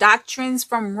 the doctrines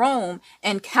from Rome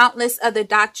and countless other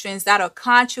doctrines that are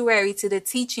contrary to the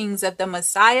teachings of the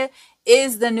Messiah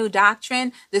is the new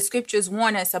doctrine the scriptures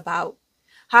warn us about.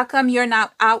 How come you're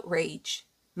not outraged?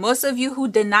 Most of you who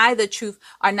deny the truth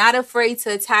are not afraid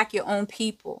to attack your own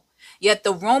people. Yet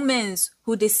the Romans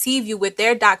who deceive you with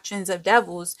their doctrines of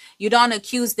devils, you don't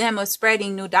accuse them of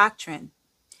spreading new doctrine.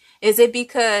 Is it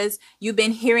because you've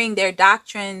been hearing their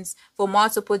doctrines for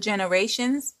multiple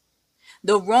generations?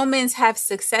 The Romans have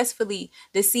successfully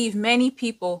deceived many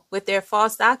people with their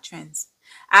false doctrines.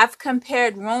 I've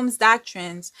compared Rome's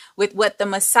doctrines with what the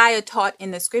Messiah taught in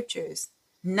the scriptures.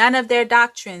 None of their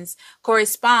doctrines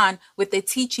correspond with the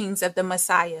teachings of the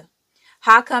Messiah.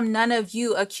 How come none of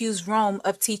you accuse Rome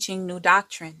of teaching new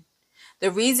doctrine? The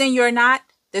reason you're not,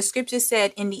 the scripture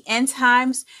said, in the end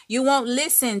times, you won't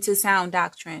listen to sound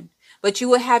doctrine, but you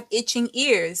will have itching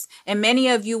ears, and many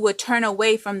of you will turn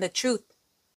away from the truth.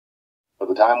 For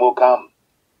the time will come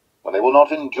when they will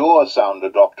not endure sounder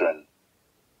doctrine,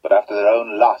 but after their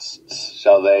own lusts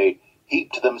shall they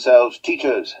heap to themselves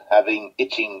teachers having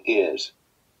itching ears,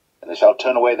 and they shall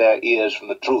turn away their ears from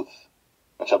the truth,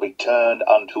 and shall be turned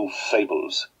unto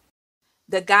fables.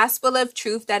 The gospel of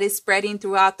truth that is spreading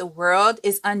throughout the world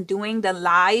is undoing the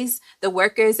lies the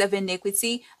workers of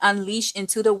iniquity unleash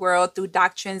into the world through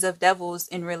doctrines of devils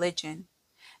in religion.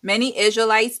 Many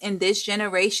Israelites in this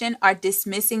generation are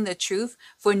dismissing the truth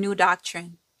for new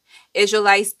doctrine.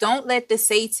 Israelites, don't let the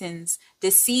Satans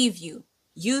deceive you.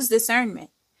 Use discernment.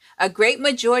 A great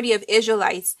majority of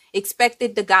Israelites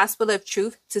expected the gospel of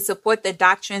truth to support the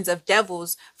doctrines of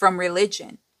devils from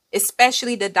religion,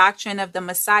 especially the doctrine of the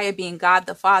Messiah being God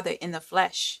the Father in the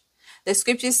flesh. The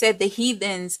scripture said the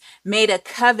heathens made a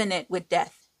covenant with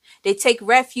death. They take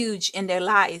refuge in their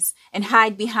lies and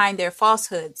hide behind their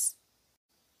falsehoods.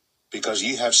 Because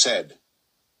ye have said,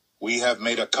 we have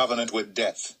made a covenant with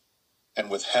death, and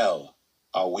with hell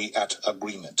are we at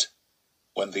agreement.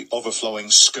 When the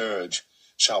overflowing scourge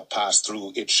shall pass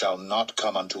through, it shall not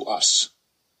come unto us.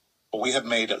 For we have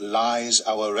made lies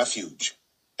our refuge,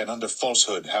 and under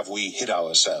falsehood have we hid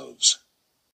ourselves.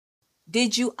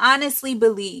 Did you honestly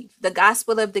believe the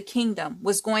gospel of the kingdom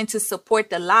was going to support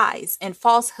the lies and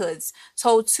falsehoods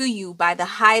told to you by the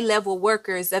high-level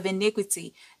workers of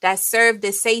iniquity that serve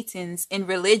the Satans in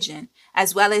religion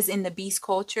as well as in the beast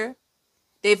culture?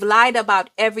 They've lied about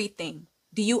everything.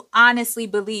 Do you honestly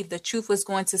believe the truth was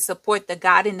going to support the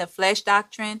God in the flesh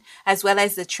doctrine as well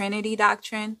as the Trinity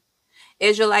doctrine?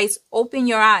 Israelites, open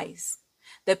your eyes.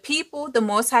 The people the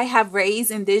Most High have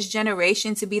raised in this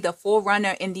generation to be the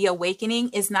forerunner in the awakening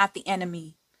is not the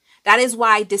enemy. That is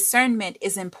why discernment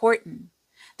is important.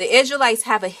 The Israelites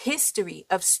have a history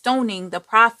of stoning the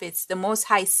prophets the Most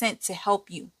High sent to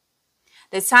help you.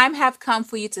 The time have come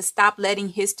for you to stop letting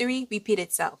history repeat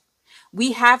itself.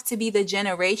 We have to be the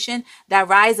generation that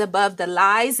rise above the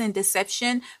lies and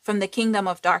deception from the kingdom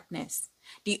of darkness.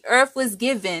 The earth was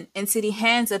given into the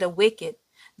hands of the wicked.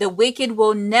 The wicked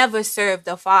will never serve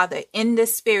the Father in the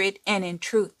spirit and in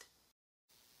truth.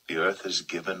 The earth is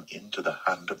given into the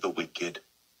hand of the wicked.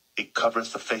 It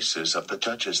covereth the faces of the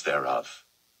judges thereof.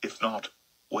 If not,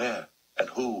 where and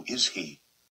who is he?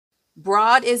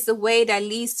 Broad is the way that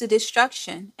leads to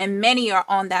destruction, and many are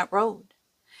on that road.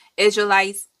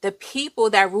 Israelites, the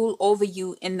people that rule over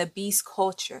you in the beast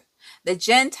culture, the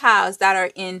Gentiles that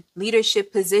are in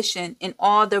leadership position in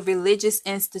all the religious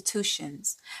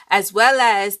institutions, as well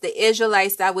as the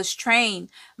Israelites that was trained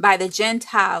by the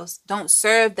Gentiles, don't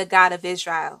serve the God of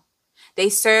Israel. They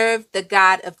serve the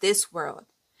God of this world.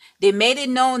 They made it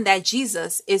known that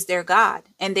Jesus is their God,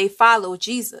 and they follow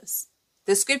Jesus.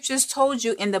 The scriptures told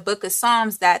you in the book of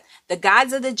Psalms that the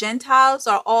gods of the Gentiles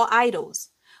are all idols.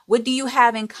 What do you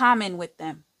have in common with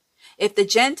them? If the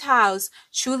Gentiles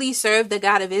truly serve the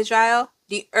God of Israel,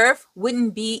 the earth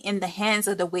wouldn't be in the hands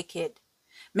of the wicked.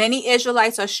 Many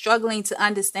Israelites are struggling to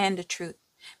understand the truth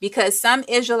because some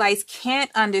Israelites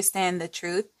can't understand the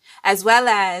truth, as well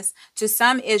as to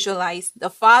some Israelites, the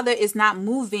Father is not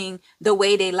moving the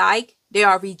way they like. They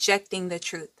are rejecting the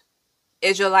truth.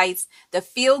 Israelites, the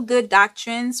feel-good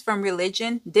doctrines from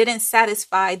religion didn't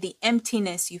satisfy the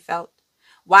emptiness you felt.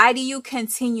 Why do you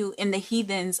continue in the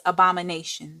heathen's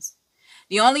abominations?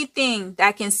 The only thing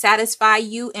that can satisfy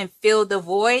you and fill the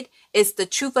void is the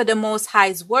truth of the Most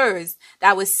High's words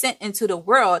that was sent into the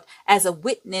world as a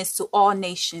witness to all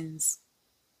nations.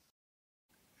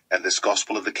 And this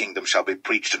gospel of the kingdom shall be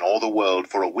preached in all the world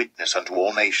for a witness unto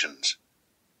all nations.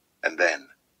 And then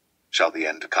shall the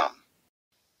end come.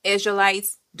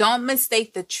 Israelites, don't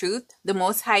mistake the truth the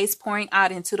Most High is pouring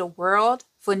out into the world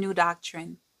for new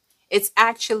doctrine. It's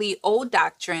actually old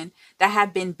doctrine that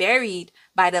have been buried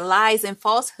by the lies and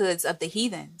falsehoods of the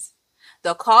heathens.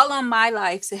 The call on my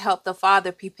life to help the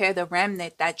Father prepare the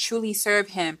remnant that truly serve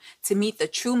him to meet the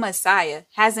true Messiah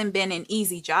hasn't been an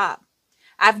easy job.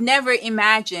 I've never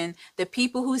imagined the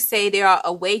people who say they are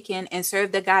awakened and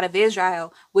serve the God of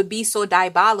Israel would be so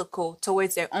diabolical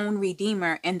towards their own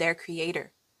Redeemer and their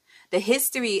Creator. The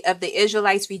history of the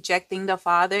Israelites rejecting the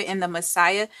Father and the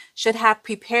Messiah should have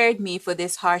prepared me for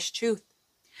this harsh truth.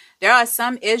 There are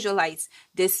some Israelites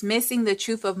dismissing the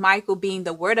truth of Michael being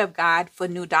the Word of God for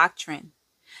new doctrine.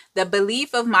 The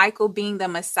belief of Michael being the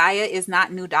Messiah is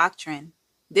not new doctrine.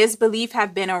 This belief has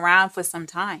been around for some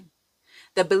time.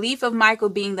 The belief of Michael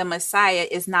being the Messiah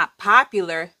is not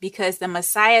popular because the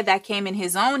Messiah that came in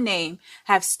his own name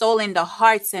have stolen the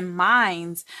hearts and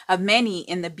minds of many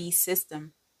in the beast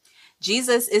system.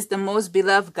 Jesus is the most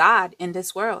beloved God in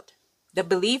this world. The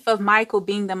belief of Michael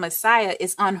being the Messiah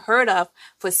is unheard of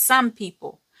for some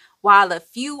people, while a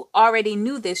few already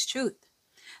knew this truth.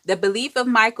 The belief of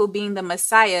Michael being the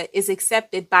Messiah is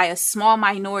accepted by a small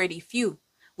minority few,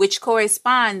 which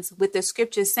corresponds with the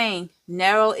scripture saying,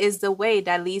 narrow is the way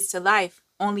that leads to life.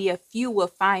 Only a few will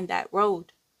find that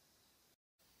road.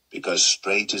 Because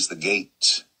strait is the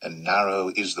gate, and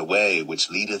narrow is the way which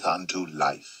leadeth unto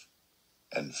life,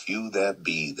 and few there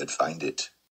be that find it.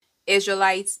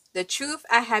 Israelites, the truth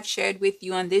I have shared with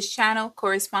you on this channel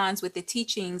corresponds with the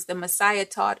teachings the Messiah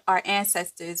taught our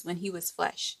ancestors when he was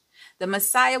flesh. The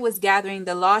Messiah was gathering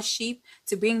the lost sheep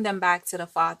to bring them back to the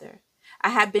Father. I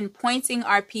have been pointing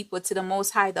our people to the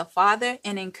Most High, the Father,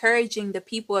 and encouraging the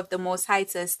people of the Most High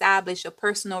to establish a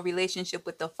personal relationship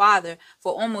with the Father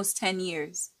for almost 10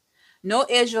 years. No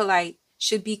Israelite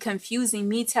should be confusing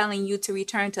me telling you to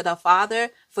return to the Father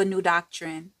for new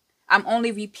doctrine. I'm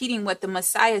only repeating what the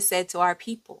Messiah said to our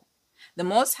people. The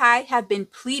Most High have been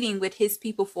pleading with his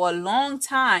people for a long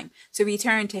time to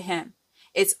return to him.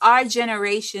 It's our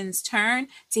generation's turn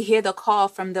to hear the call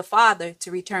from the Father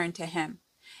to return to him.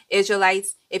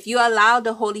 Israelites, if you allow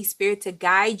the Holy Spirit to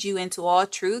guide you into all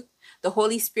truth, the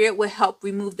Holy Spirit will help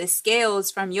remove the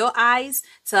scales from your eyes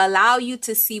to allow you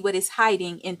to see what is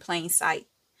hiding in plain sight.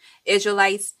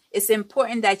 Israelites, it's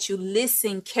important that you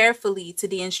listen carefully to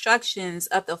the instructions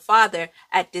of the Father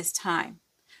at this time.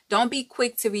 Don't be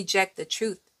quick to reject the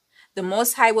truth. The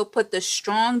Most High will put the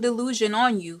strong delusion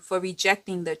on you for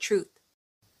rejecting the truth.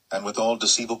 And with all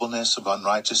deceivableness of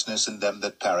unrighteousness in them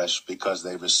that perish, because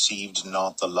they received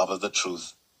not the love of the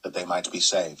truth, that they might be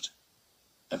saved.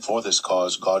 And for this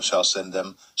cause God shall send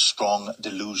them strong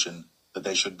delusion, that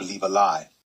they should believe a lie.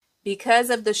 Because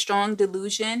of the strong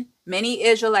delusion, many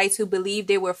Israelites who believed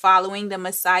they were following the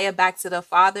Messiah back to the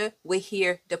Father will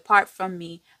hear, "Depart from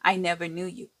me, I never knew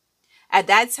you." At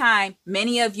that time,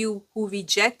 many of you who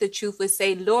reject the truth will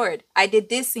say, "Lord, I did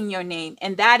this in your name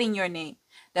and that in your name."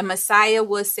 The Messiah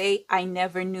will say, "I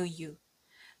never knew you."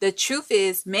 The truth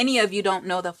is, many of you don't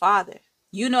know the Father.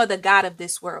 You know the God of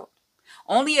this world.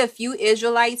 Only a few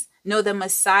Israelites know the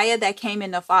Messiah that came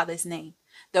in the Father's name.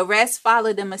 The rest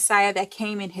follow the Messiah that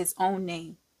came in his own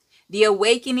name. The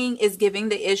awakening is giving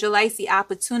the Israelites the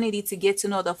opportunity to get to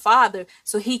know the Father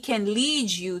so he can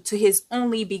lead you to his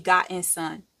only begotten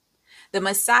Son. The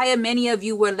Messiah many of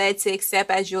you were led to accept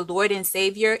as your Lord and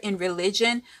Savior in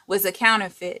religion was a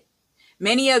counterfeit.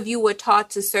 Many of you were taught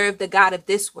to serve the God of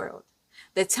this world.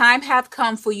 The time have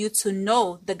come for you to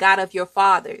know the God of your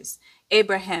fathers,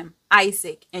 Abraham,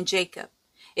 Isaac, and Jacob.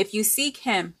 If you seek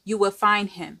him, you will find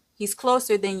him. He's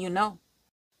closer than you know.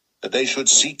 That they should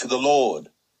seek the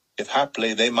Lord, if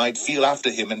haply they might feel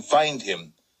after him and find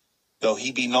him, though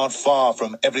he be not far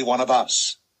from every one of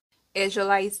us.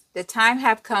 Israelites, the time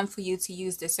have come for you to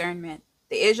use discernment.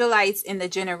 The Israelites in the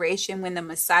generation when the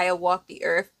Messiah walked the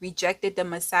earth rejected the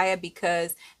Messiah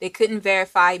because they couldn't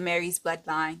verify Mary's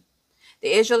bloodline.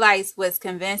 The Israelites was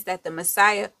convinced that the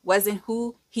Messiah wasn't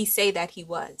who he said that he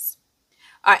was.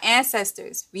 Our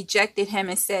ancestors rejected him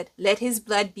and said, "Let his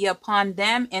blood be upon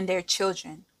them and their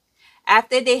children."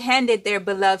 After they handed their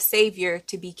beloved Savior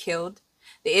to be killed,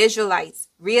 the Israelites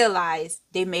realized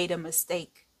they made a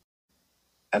mistake.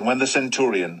 And when the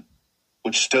centurion,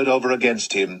 which stood over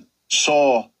against him,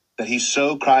 saw that he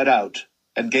so cried out,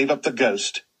 and gave up the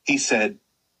ghost, he said,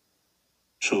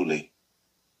 "Truly,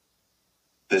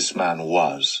 this man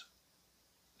was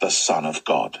the Son of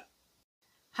God."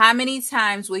 How many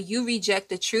times will you reject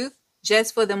the truth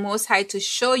just for the Most High to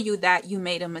show you that you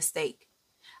made a mistake?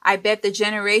 I bet the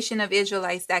generation of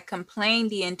Israelites that complained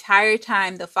the entire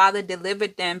time the Father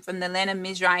delivered them from the land of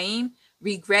Mizraim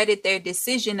regretted their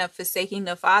decision of forsaking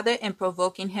the Father and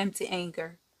provoking him to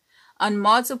anger. On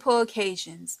multiple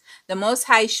occasions, the Most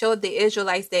High showed the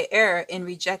Israelites their error in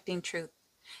rejecting truth.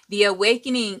 The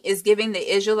awakening is giving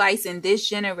the Israelites in this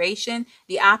generation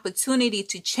the opportunity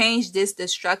to change this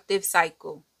destructive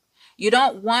cycle. You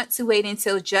don't want to wait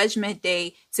until Judgment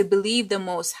Day to believe the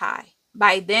Most High.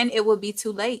 By then, it will be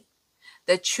too late.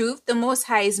 The truth the Most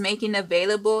High is making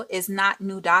available is not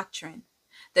new doctrine.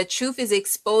 The truth is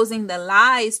exposing the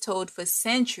lies told for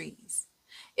centuries.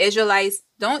 Israelites,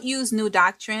 don't use new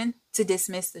doctrine to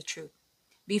dismiss the truth.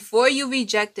 Before you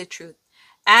reject the truth,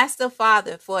 ask the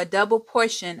Father for a double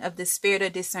portion of the spirit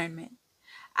of discernment.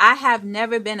 I have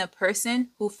never been a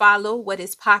person who follow what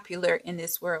is popular in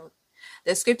this world.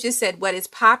 The scripture said what is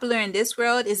popular in this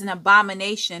world is an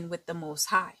abomination with the Most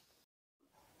High.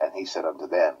 And he said unto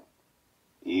them,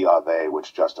 Ye are they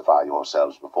which justify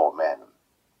yourselves before men,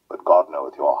 but God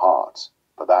knoweth your hearts,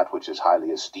 for that which is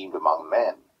highly esteemed among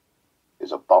men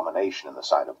is abomination in the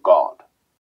sight of God.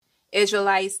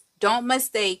 Israelites, don't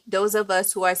mistake those of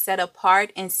us who are set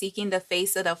apart and seeking the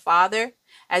face of the Father,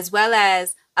 as well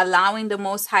as allowing the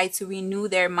Most High to renew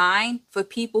their mind, for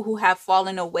people who have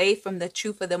fallen away from the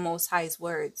truth of the Most High's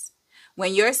words.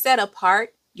 When you're set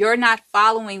apart, you're not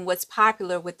following what's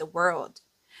popular with the world.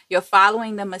 You're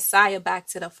following the Messiah back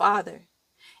to the Father.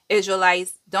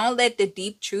 Israelites, don't let the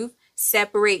deep truth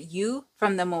separate you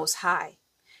from the Most High.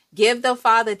 Give the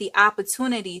Father the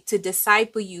opportunity to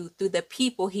disciple you through the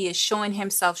people he is showing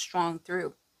himself strong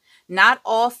through. Not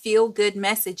all feel-good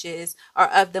messages are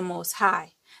of the Most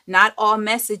High. Not all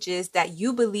messages that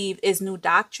you believe is new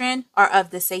doctrine are of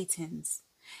the Satans.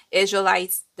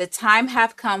 Israelites, the time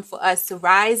have come for us to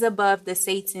rise above the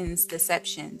Satan's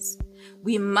deceptions.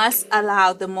 We must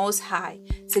allow the Most High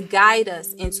to guide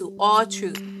us into all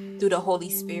truth through the Holy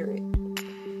Spirit.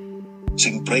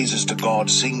 Sing praises to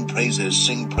God, sing praises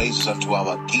unto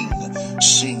our King,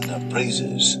 sing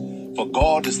praises. For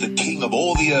God is the King of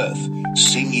all the earth,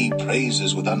 sing ye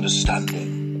praises with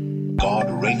understanding. God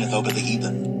reigneth over the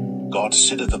heathen, God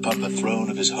sitteth upon the throne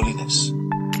of his holiness.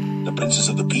 The princes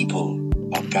of the people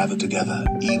are gathered together,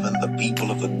 even the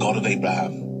people of the God of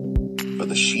Abraham. For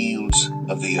the shields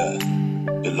of the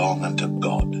earth belong unto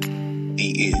God.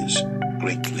 He is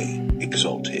greatly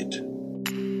exalted.